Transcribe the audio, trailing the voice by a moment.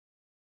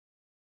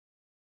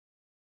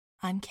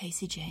I'm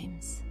Casey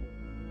James,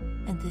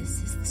 and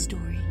this is the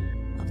story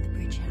of the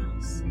Bridge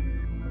House.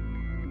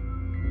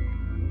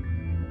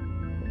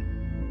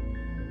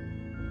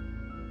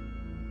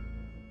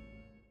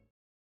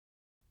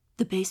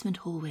 The basement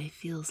hallway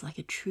feels like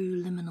a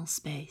true liminal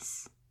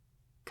space,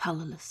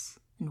 colourless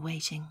and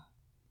waiting,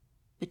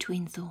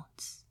 between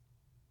thoughts.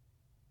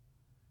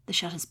 The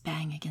shutters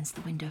bang against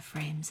the window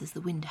frames as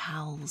the wind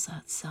howls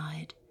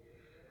outside.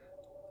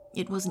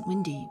 It wasn't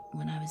windy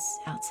when I was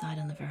outside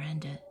on the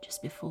veranda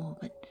just before,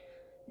 but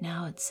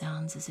now it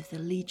sounds as if the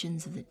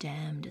legions of the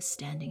damned are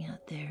standing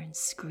out there and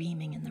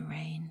screaming in the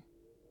rain.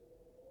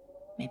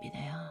 Maybe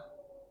they are.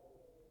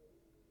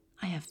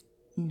 I have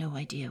no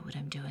idea what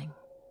I'm doing.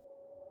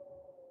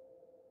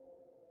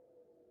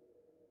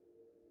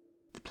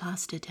 The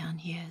plaster down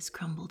here has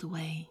crumbled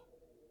away,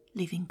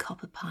 leaving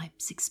copper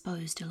pipes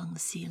exposed along the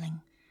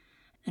ceiling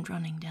and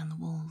running down the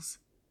walls.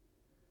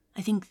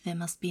 I think there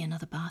must be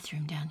another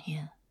bathroom down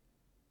here.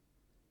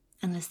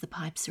 Unless the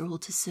pipes are all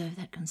to serve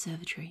that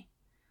conservatory.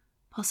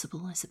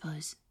 Possible, I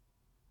suppose.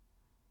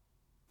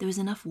 There is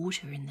enough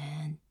water in there,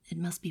 and it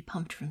must be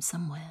pumped from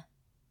somewhere,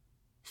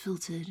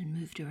 filtered and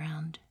moved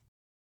around.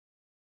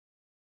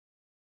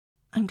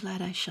 I'm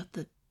glad I shut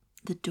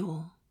the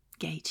door,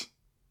 gate,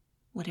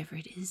 whatever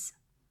it is,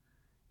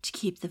 to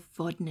keep the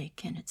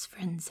Vodnik and its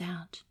friends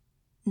out.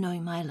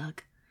 Knowing my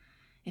luck,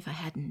 if I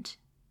hadn't,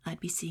 I'd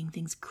be seeing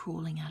things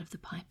crawling out of the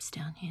pipes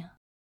down here.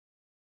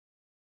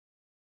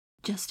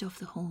 Just off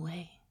the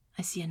hallway,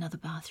 I see another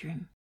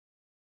bathroom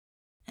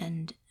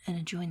and an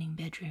adjoining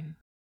bedroom.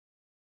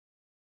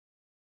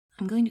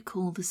 I'm going to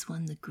call this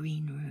one the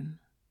green room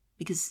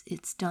because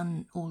it's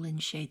done all in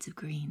shades of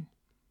green.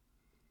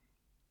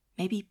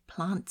 Maybe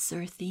plants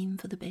are a theme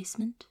for the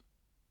basement?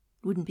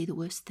 Wouldn't be the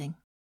worst thing.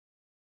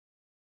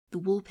 The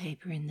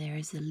wallpaper in there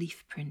is a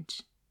leaf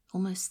print,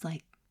 almost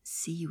like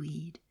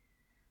seaweed.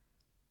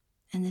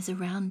 And there's a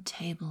round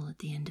table at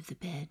the end of the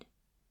bed,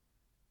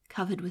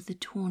 covered with a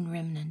torn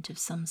remnant of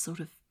some sort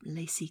of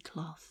lacy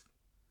cloth.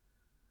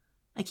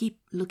 I keep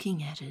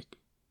looking at it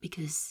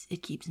because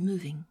it keeps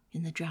moving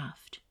in the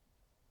draft.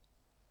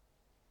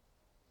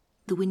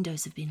 The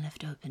windows have been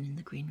left open in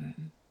the green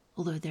room,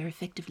 although they're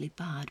effectively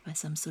barred by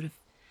some sort of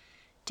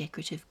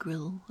decorative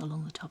grille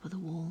along the top of the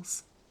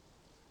walls.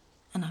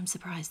 And I'm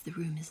surprised the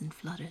room isn't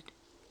flooded.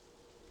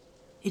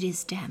 It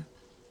is damp,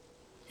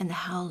 and the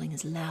howling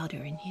is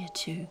louder in here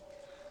too.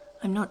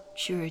 I'm not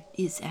sure it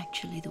is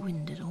actually the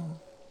wind at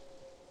all.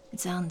 It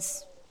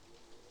sounds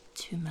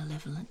too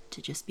malevolent to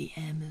just be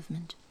air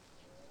movement.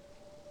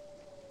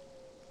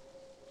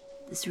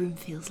 This room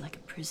feels like a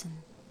prison.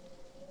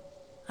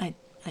 I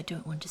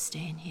don't want to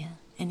stay in here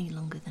any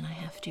longer than I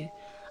have to.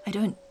 I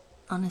don't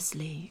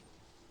honestly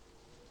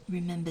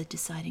remember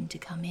deciding to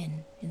come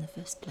in the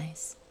first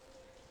place.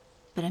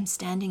 But I'm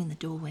standing in the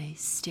doorway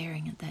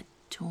staring at that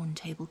torn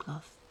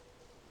tablecloth.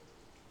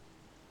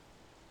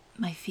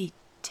 My feet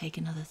take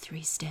another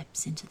 3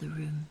 steps into the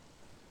room,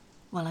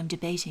 while I'm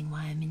debating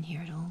why I'm in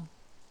here at all.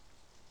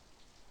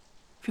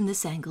 From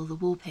this angle, the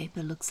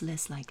wallpaper looks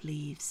less like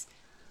leaves,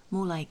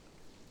 more like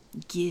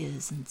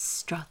gears and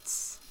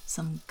struts,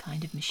 some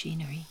kind of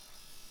machinery.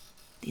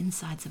 The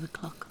insides of a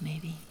clock,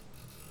 maybe.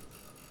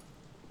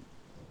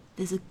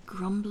 There's a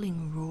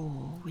grumbling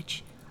roar,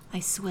 which I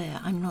swear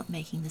I'm not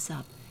making this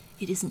up.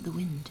 It isn't the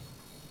wind.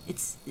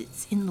 It's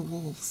in the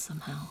walls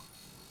somehow.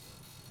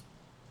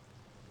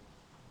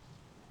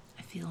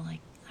 I feel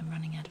like I'm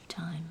running out of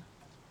time.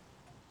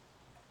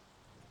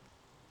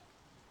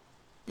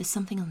 There's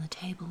something on the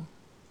table,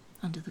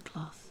 under the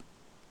cloth.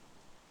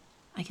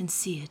 I can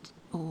see it,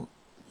 or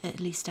at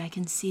least I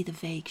can see the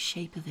vague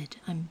shape of it.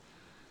 I'm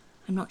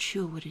not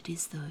sure what it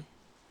is, though.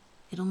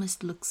 It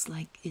almost looks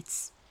like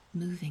it's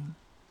moving.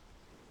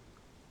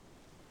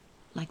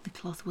 Like the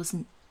cloth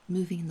wasn't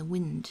moving in the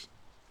wind.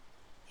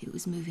 It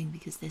was moving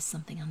because there's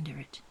something under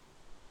it.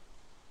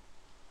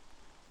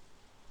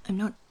 I'm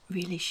not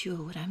really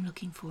sure what I'm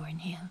looking for in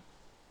here.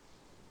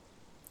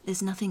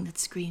 There's nothing that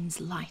screams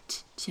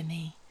light to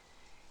me,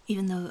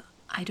 even though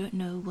I don't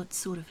know what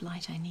sort of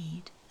light I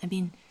need. I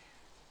mean,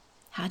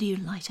 how do you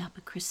light up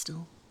a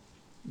crystal?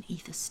 An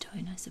ether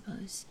stone, I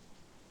suppose.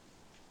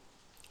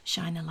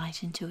 Shine a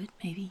light into it,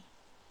 maybe.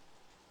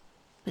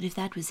 But if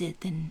that was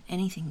it, then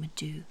anything would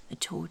do. A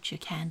torch, a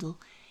candle,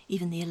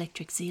 even the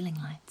electric ceiling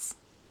lights.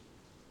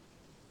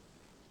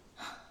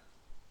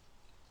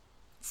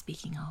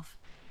 Speaking of,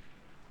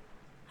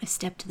 I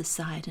step to the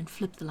side and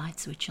flip the light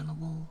switch on the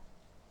wall.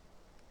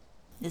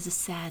 There's a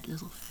sad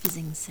little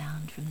fizzing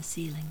sound from the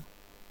ceiling,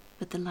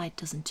 but the light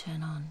doesn't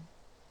turn on.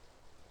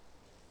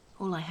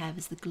 All I have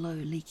is the glow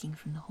leaking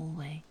from the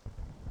hallway,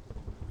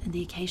 and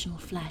the occasional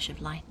flash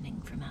of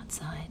lightning from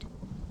outside.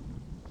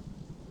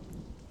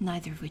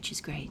 Neither of which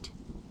is great.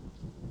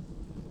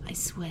 I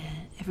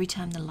swear, every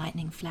time the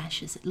lightning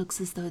flashes, it looks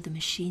as though the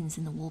machines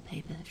in the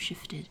wallpaper have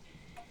shifted,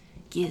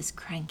 gears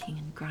cranking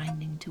and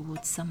grinding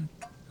towards some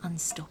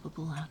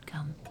unstoppable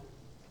outcome.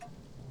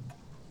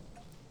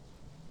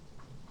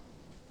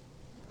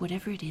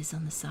 Whatever it is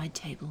on the side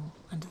table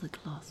under the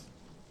cloth,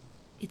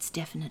 it's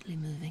definitely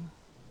moving.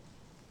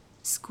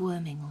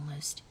 squirming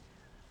almost.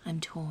 I'm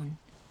torn.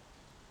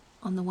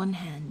 On the one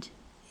hand,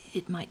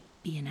 it might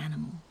be an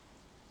animal,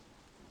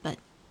 but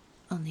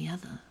on the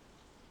other,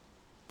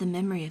 the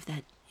memory of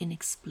that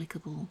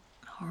inexplicable,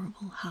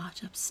 horrible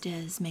heart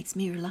upstairs makes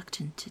me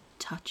reluctant to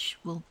touch,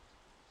 well,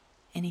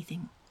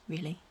 anything,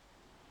 really.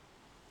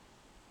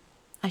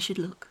 I should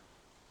look.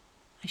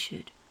 I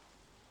should.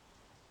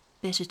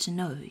 Better to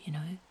know, you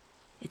know.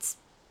 It's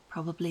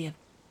probably a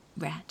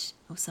rat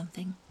or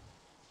something.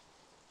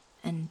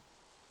 And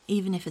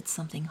even if it's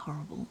something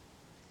horrible,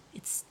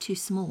 it's too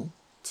small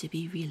to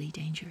be really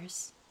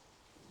dangerous.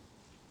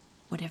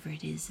 Whatever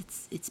it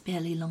is, it's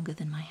barely longer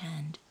than my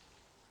hand.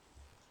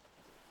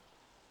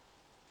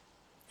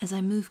 As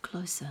I move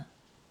closer,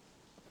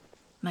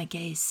 my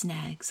gaze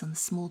snags on the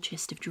small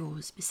chest of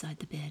drawers beside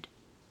the bed.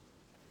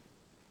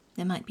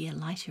 There might be a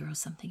lighter or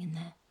something in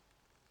there.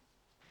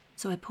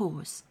 So I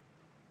pause,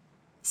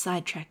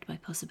 sidetracked by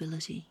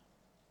possibility,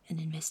 and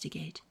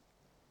investigate.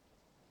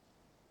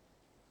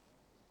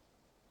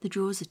 The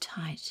drawers are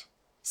tight,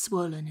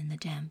 swollen in the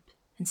damp,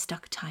 and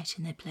stuck tight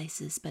in their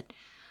places, but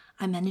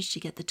I manage to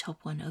get the top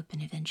one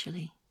open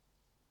eventually.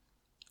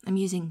 I'm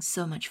using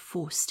so much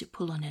force to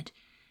pull on it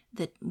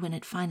that when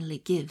it finally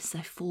gives,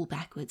 I fall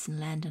backwards and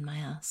land on my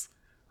ass,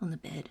 on the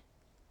bed,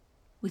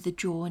 with the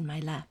drawer in my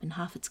lap and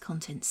half its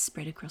contents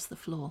spread across the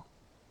floor.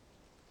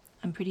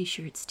 I'm pretty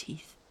sure it's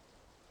teeth.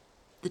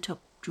 The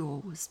top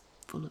drawer was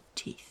full of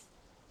teeth.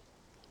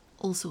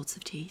 All sorts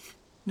of teeth,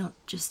 not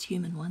just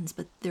human ones,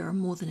 but there are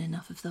more than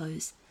enough of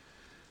those.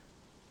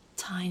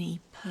 Tiny,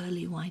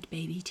 pearly white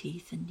baby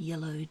teeth and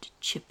yellowed,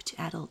 chipped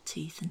adult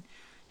teeth and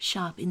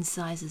sharp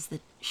incisors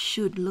that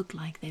should look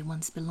like they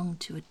once belonged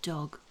to a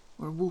dog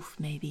or a wolf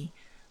maybe,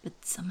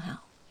 but somehow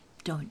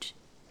don't.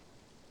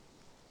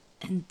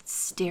 And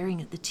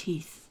staring at the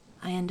teeth,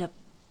 I end up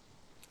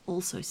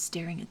also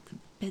staring at the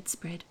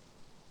bedspread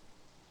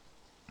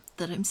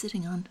that I'm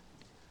sitting on.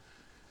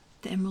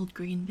 The emerald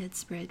green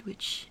bedspread,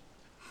 which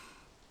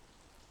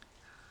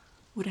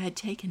what I had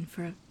taken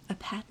for a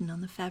pattern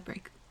on the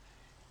fabric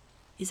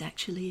is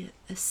actually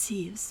a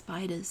sea of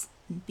spiders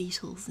and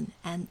beetles and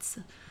ants,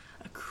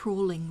 a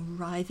crawling,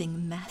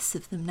 writhing mass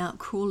of them now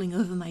crawling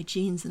over my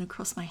jeans and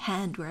across my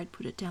hand where I'd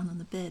put it down on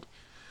the bed.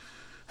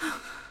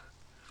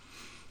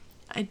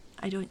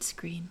 I don't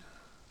scream.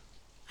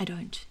 I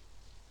don't.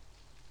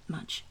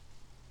 Much.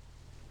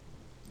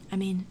 I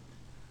mean,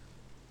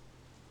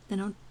 they're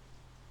not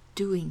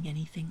doing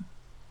anything,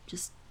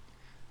 just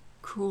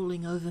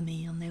crawling over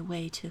me on their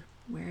way to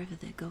wherever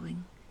they're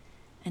going,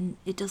 and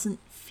it doesn't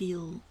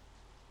feel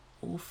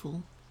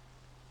awful.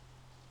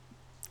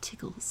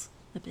 Tickles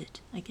a bit,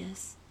 I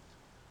guess.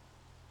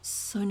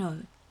 So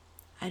no,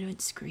 I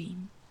don't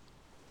scream.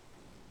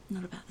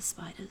 Not about the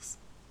spiders.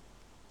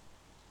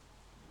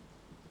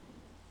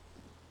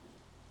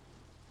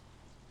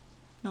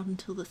 Not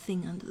until the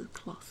thing under the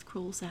cloth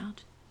crawls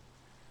out,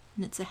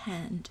 and it's a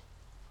hand.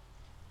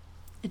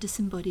 A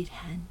disembodied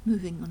hand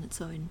moving on its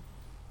own,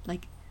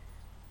 like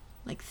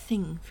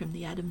Thing from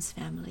the Addams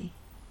Family.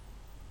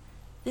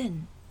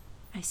 Then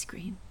I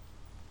scream.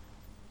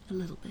 A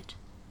little bit.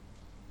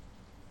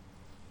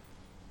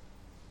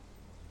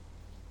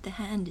 The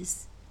hand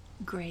is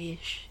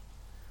greyish,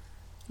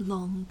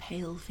 long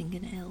pale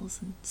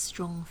fingernails and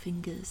strong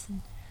fingers,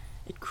 and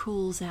it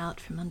crawls out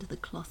from under the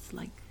cloth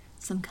like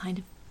some kind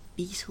of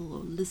beetle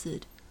or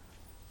lizard,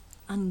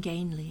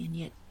 ungainly and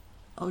yet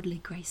oddly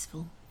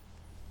graceful.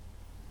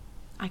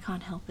 I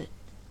can't help it.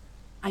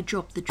 I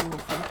drop the drawer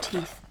full of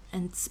teeth,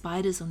 and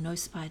spiders or no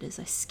spiders,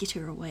 I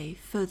skitter away,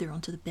 further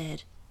onto the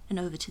bed and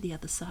over to the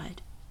other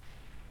side.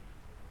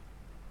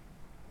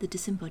 The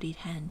disembodied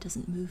hand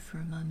doesn't move for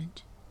a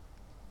moment.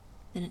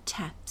 Then it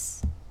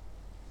taps.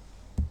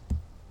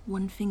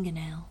 One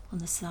fingernail on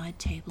the side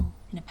table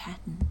in a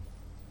pattern.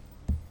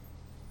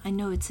 I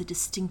know it's a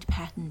distinct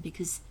pattern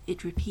because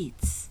it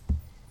repeats.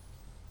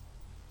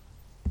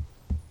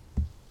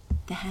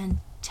 The hand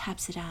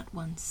taps it out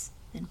once,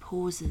 then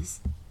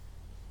pauses,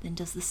 then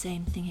does the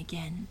same thing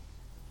again.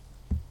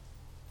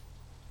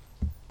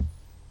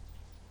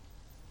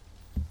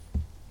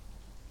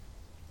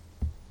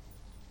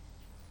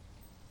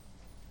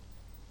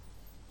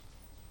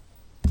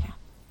 Tap,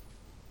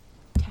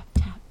 tap,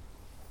 tap,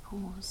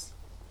 pause,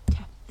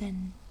 tap,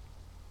 then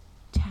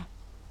tap,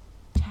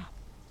 tap,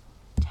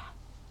 tap.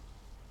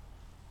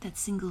 That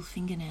single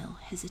fingernail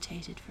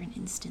hesitated for an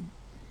instant,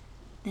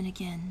 then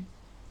again,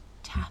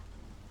 tap,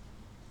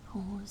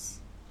 pause,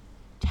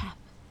 tap,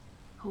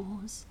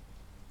 pause,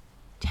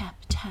 tap,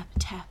 tap,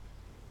 tap,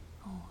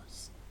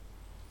 pause,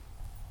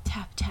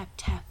 tap, tap,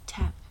 tap,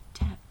 tap,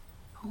 tap,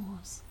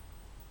 pause,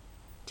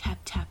 tap,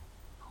 tap,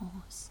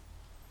 pause,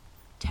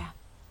 tap,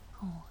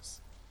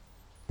 pause,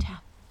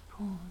 tap,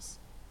 pause,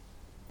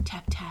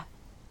 tap, tap,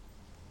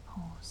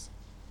 pause,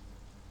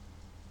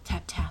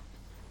 tap, tap,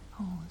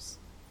 pause,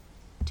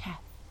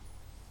 tap.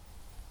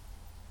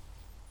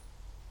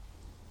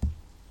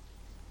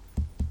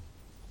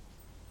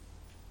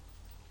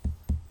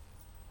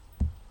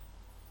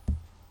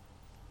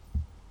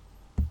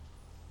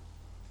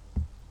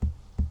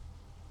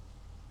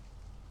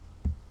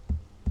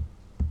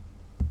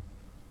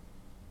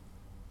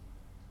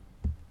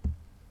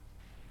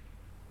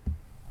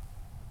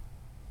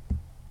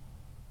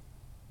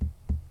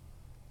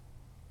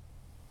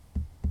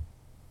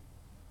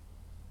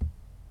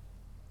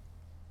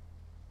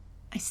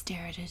 I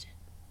stare at it,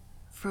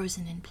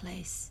 frozen in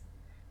place,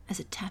 as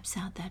it taps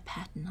out that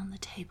pattern on the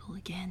table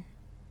again.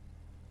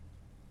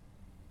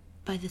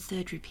 By the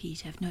third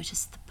repeat, I've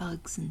noticed the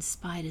bugs and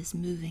spiders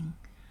moving,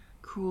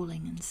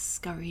 crawling and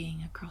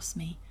scurrying across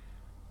me,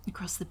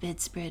 across the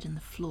bedspread and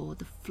the floor.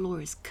 The floor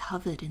is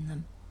covered in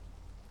them,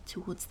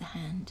 towards the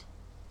hand.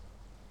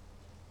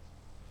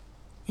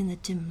 In the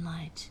dim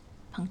light,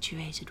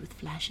 punctuated with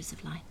flashes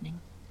of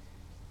lightning,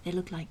 they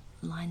look like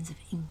lines of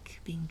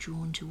ink being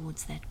drawn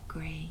towards that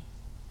grey,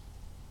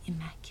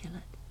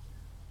 immaculate,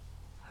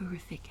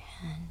 horrific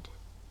hand.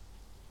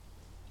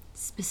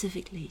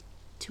 Specifically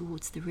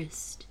towards the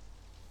wrist.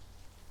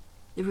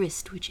 The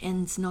wrist which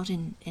ends not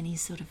in any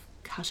sort of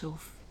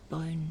cut-off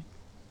bone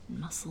and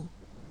muscle,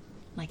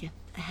 like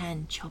a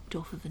hand chopped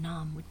off of an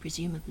arm would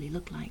presumably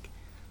look like.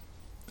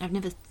 I've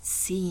never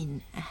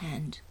seen a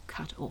hand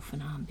cut off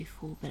an arm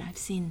before, but I've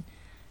seen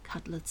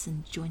cutlets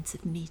and joints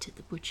of meat at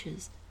the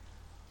butcher's.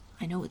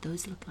 I know what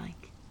those look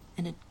like,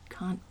 and it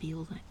can't be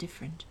all that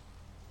different.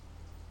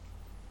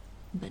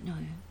 But no,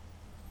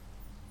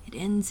 it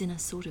ends in a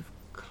sort of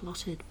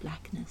clotted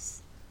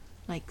blackness,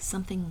 like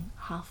something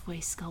halfway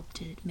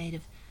sculpted, made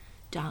of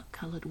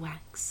dark-coloured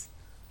wax,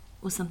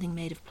 or something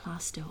made of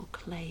plaster or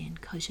clay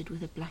and coated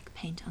with a black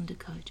paint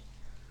undercoat,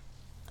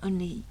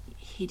 only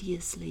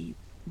hideously,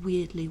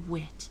 weirdly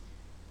wet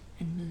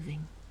and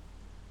moving.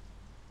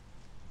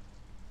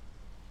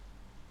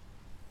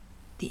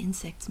 The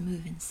insects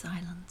move in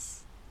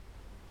silence.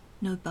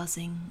 No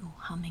buzzing or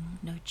humming,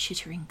 no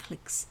chittering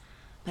clicks,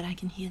 but I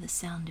can hear the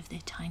sound of their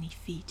tiny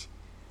feet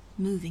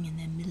moving in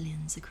their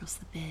millions across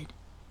the bed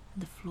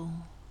and the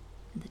floor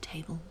and the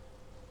table.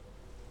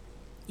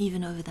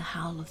 Even over the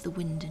howl of the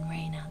wind and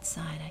rain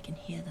outside, I can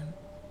hear them.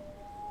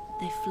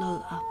 They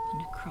flow up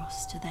and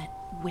across to that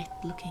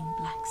wet-looking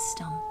black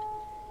stump,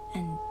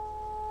 and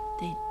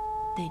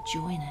they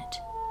join it,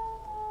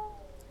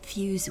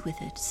 fuse with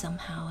it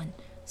somehow, and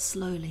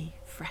slowly,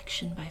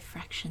 fraction by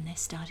fraction, they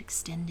start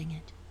extending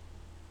it.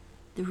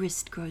 The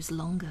wrist grows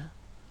longer,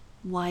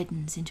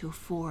 widens into a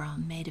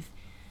forearm made of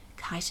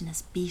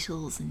chitinous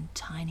beetles and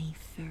tiny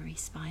furry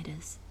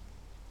spiders.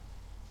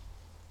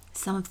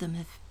 Some of them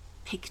have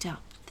picked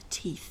up the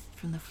teeth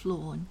from the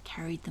floor and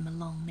carried them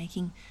along,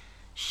 making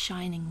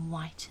shining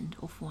white and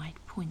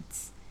off-white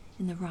points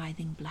in the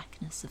writhing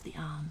blackness of the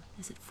arm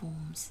as it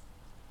forms.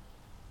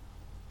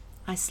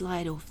 I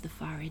slide off the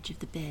far edge of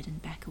the bed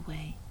and back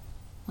away,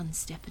 one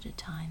step at a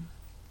time,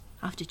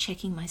 after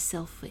checking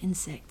myself for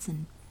insects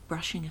and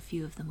brushing a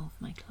few of them off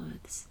my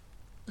clothes.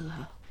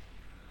 Ugh.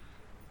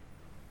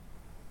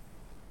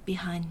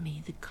 Behind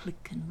me, the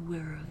click and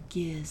whir of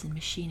gears and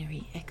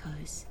machinery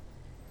echoes,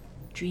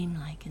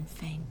 dreamlike and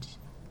faint.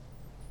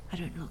 I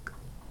don't look.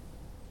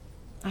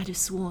 I'd have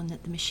sworn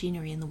that the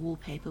machinery in the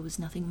wallpaper was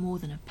nothing more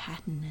than a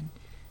pattern, and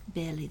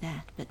barely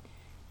that, but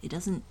it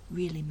doesn't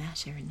really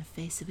matter in the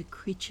face of a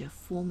creature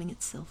forming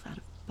itself out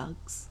of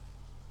bugs.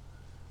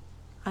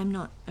 I'm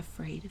not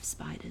afraid of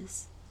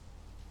spiders.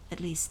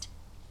 At least,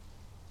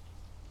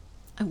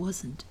 I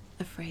wasn't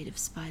afraid of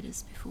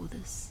spiders before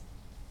this.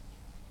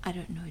 I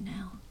don't know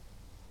now.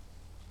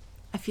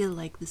 I feel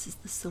like this is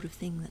the sort of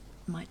thing that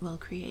might well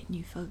create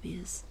new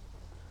phobias.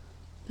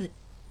 But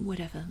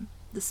whatever,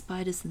 the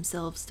spiders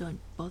themselves don't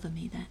bother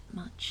me that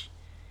much.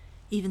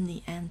 Even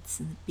the ants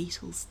and the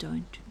beetles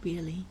don't,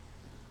 really.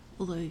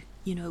 Although,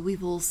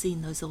 we've all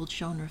seen those old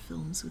genre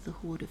films with the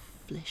horde of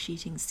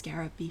flesh-eating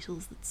scarab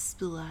beetles that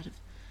spill out of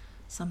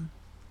some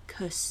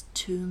cursed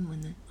tomb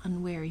when the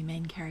unwary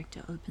main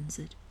character opens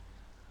it.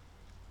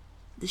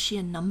 The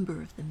sheer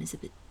number of them is a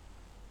bit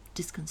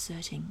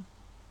disconcerting,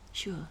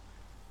 sure,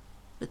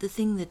 but the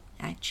thing that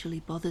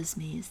actually bothers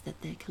me is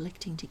that they're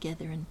collecting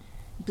together and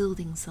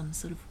building some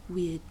sort of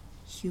weird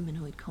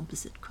humanoid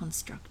composite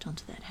construct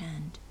onto that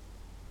hand.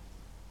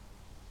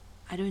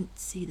 I don't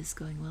see this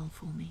going well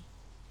for me.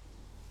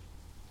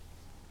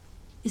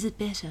 Is it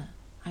better,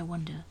 I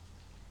wonder,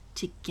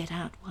 to get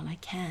out while I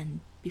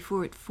can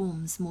before it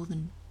forms more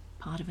than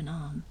part of an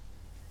arm,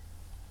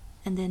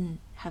 and then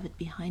have it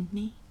behind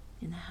me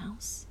in the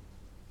house?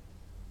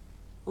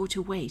 Or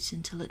to wait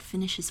until it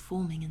finishes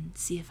forming and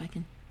see if I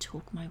can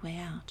talk my way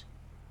out?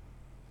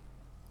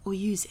 Or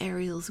use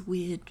Ariel's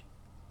weird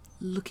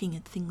looking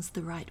at things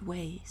the right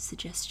way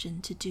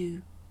suggestion to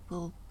do,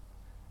 well,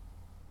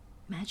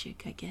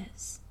 magic, I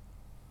guess.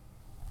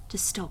 To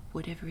stop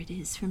whatever it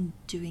is from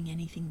doing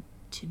anything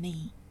to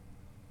me.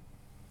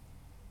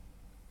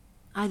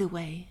 Either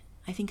way,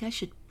 I think I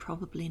should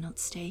probably not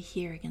stay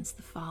here against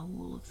the far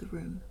wall of the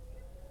room,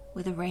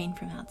 where the rain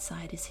from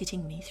outside is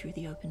hitting me through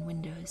the open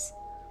windows.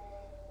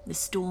 The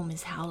storm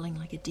is howling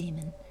like a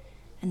demon,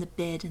 and the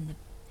bed and the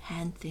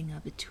hand thing are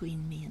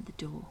between me and the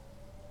door.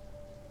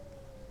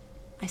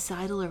 I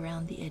sidle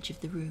around the edge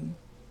of the room,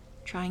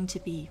 trying to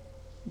be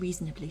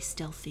reasonably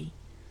stealthy,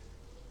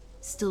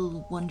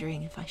 still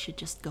wondering if I should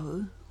just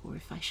go, or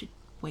if I should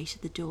wait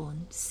at the door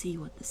and see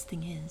what this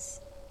thing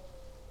is.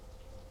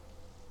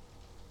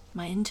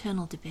 My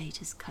internal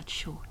debate is cut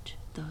short,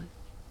 though,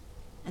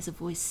 as a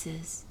voice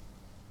says,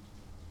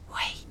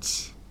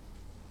 "Wait."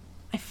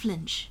 I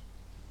flinch,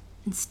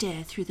 and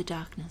stare through the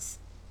darkness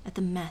at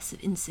the mass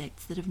of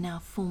insects that have now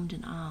formed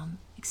an arm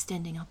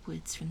extending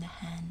upwards from the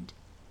hand.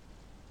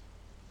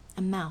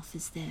 A mouth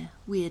is there,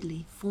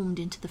 weirdly formed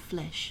into the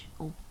flesh,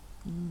 or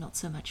not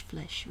so much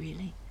flesh,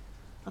 really,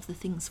 of the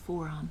thing's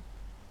forearm.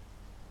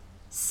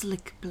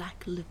 Slick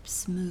black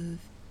lips move,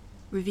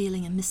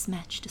 revealing a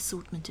mismatched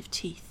assortment of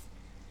teeth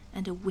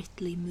and a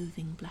wetly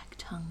moving black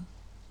tongue,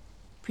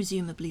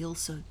 presumably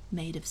also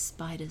made of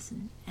spiders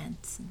and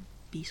ants and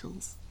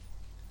beetles.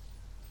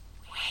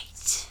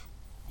 "Wait,"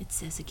 it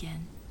says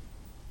again.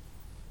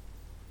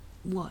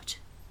 "What?"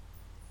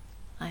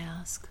 I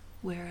ask,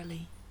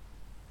 warily,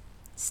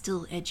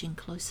 still edging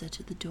closer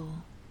to the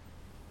door.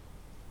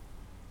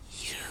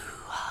 "You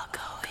are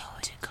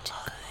going to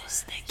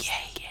close the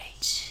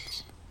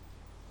gate,"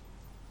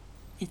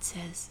 it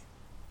says.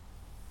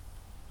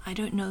 I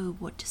don't know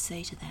what to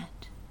say to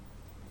that,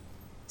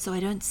 so I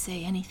don't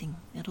say anything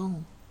at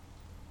all.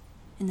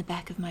 In the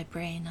back of my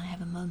brain, I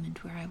have a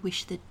moment where I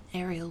wish that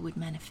Ariel would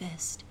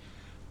manifest,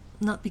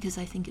 not because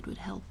I think it would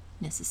help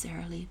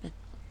necessarily, but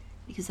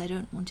because I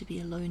don't want to be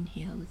alone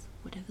here with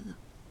whatever the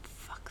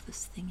fuck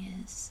this thing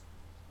is.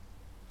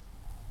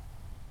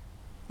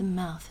 The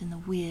mouth in the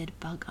weird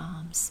bug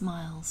arm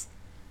smiles,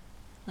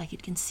 like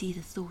it can see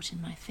the thought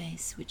in my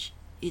face, which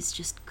is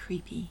just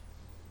creepy.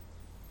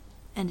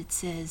 And it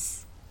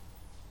says,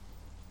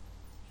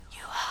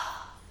 "You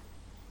are.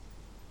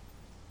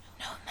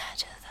 No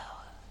matter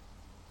though,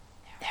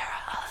 there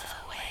are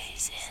other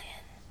ways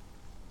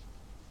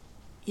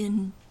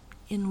in."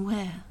 In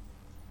where?"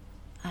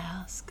 I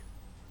ask,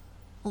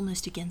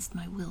 almost against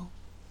my will.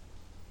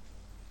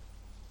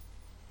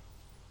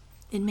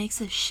 It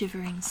makes a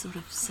shivering sort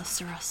of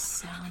susurrus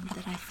sound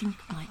that I think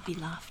might be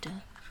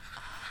laughter.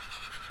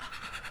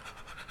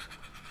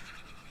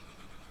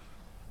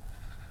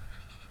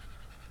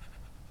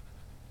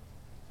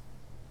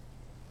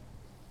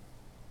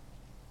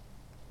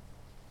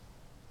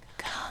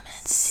 "Come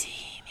and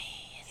see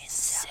me in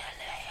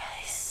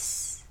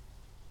Cephalaeus.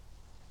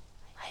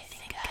 I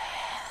think I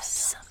have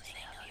something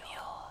of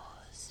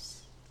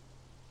yours."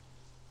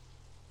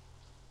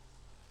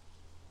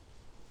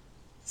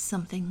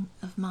 Something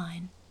of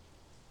mine,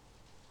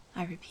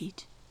 I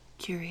repeat,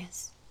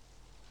 curious.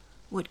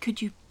 What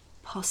could you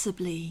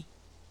possibly...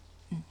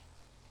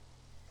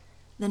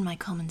 Then my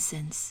common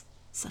sense,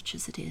 such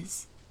as it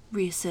is,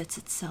 reasserts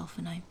itself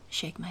and I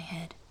shake my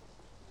head.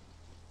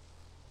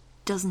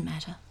 Doesn't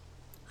matter.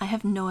 I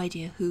have no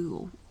idea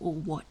who or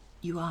what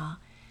you are,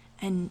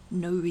 and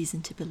no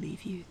reason to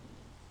believe you.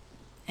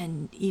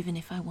 And even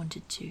if I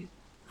wanted to,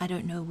 I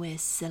don't know where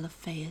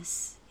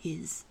Cephalaeus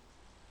is.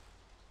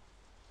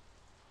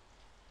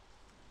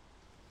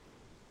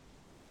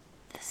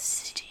 "The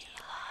city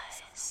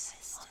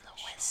lies on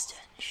the western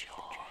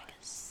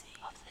shores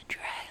of the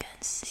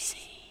Dragon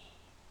Sea,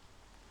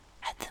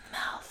 at the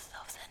mouth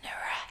of the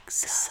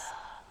Naraxa.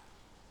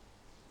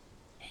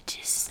 It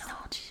is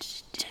not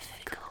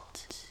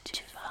difficult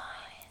to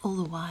find." All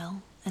the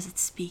while, as it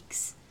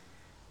speaks,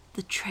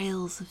 the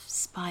trails of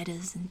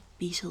spiders and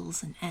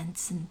beetles and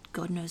ants and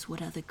God knows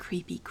what other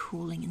creepy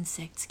crawling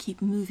insects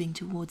keep moving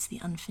towards the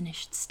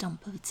unfinished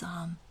stump of its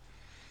arm,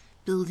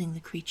 building the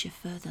creature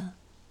further.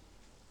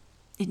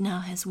 It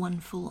now has one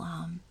full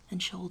arm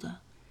and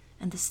shoulder,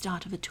 and the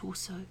start of a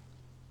torso.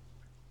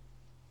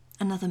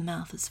 Another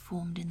mouth is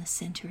formed in the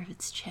center of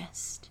its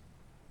chest,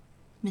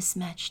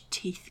 mismatched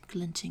teeth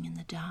glinting in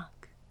the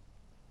dark.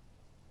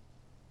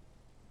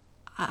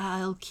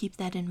 I'll keep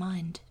that in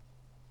mind,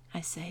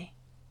 I say.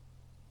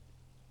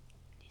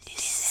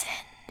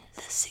 "Descend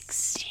the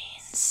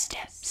 16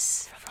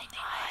 steps from the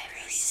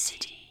Ivory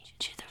City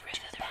to the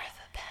river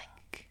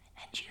bank,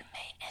 and you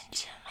may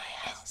enter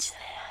my house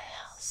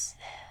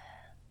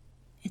there,"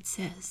 it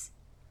says,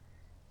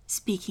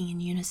 speaking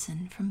in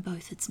unison from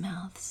both its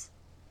mouths.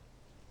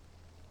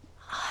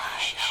 "I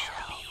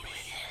shall be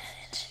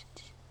within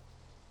it."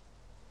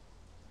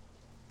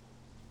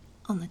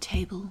 On the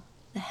table,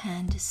 the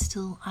hand is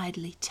still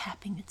idly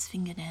tapping its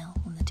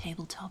fingernail on the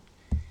tabletop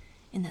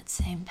in that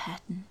same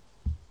pattern.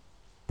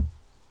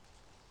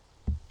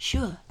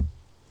 "Sure,"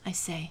 I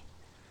say,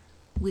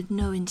 with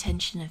no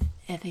intention of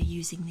ever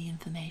using the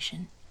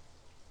information.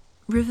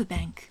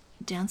 "Riverbank,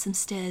 down some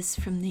stairs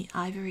from the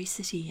Ivory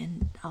City,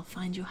 and I'll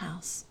find your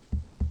house."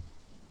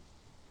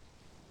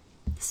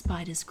 The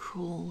spiders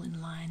crawl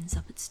in lines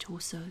up its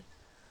torso,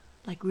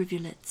 like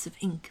rivulets of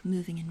ink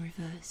moving in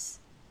reverse,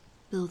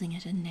 building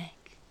at a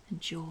neck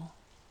and jaw.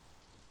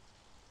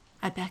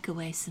 I back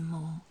away some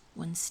more,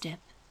 one step,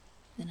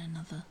 then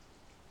another,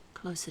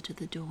 closer to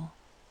the door.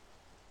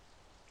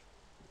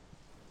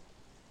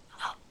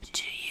 "Up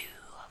to you,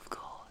 of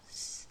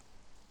course,"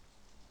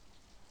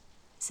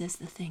 says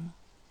the thing,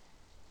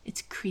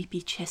 its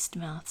creepy chest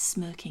mouth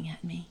smirking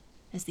at me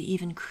as the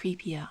even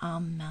creepier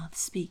arm mouth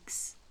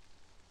speaks.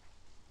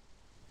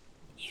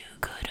 "You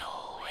could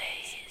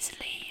always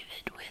leave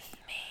it with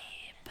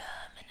me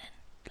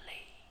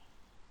permanently."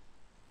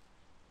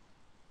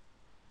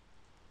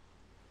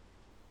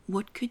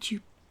 What could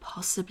you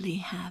possibly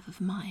have of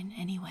mine,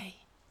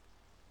 anyway?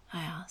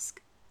 I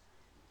ask,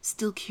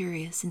 still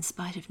curious in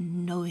spite of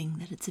knowing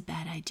that it's a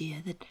bad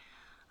idea, that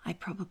I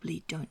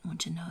probably don't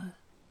want to know.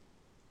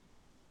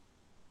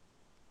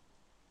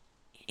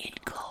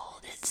 It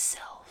called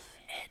itself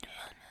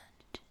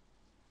Edmund,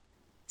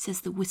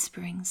 says the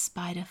whispering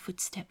spider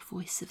footstep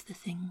voice of the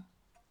thing.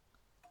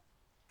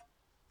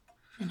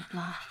 Then it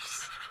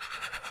laughs.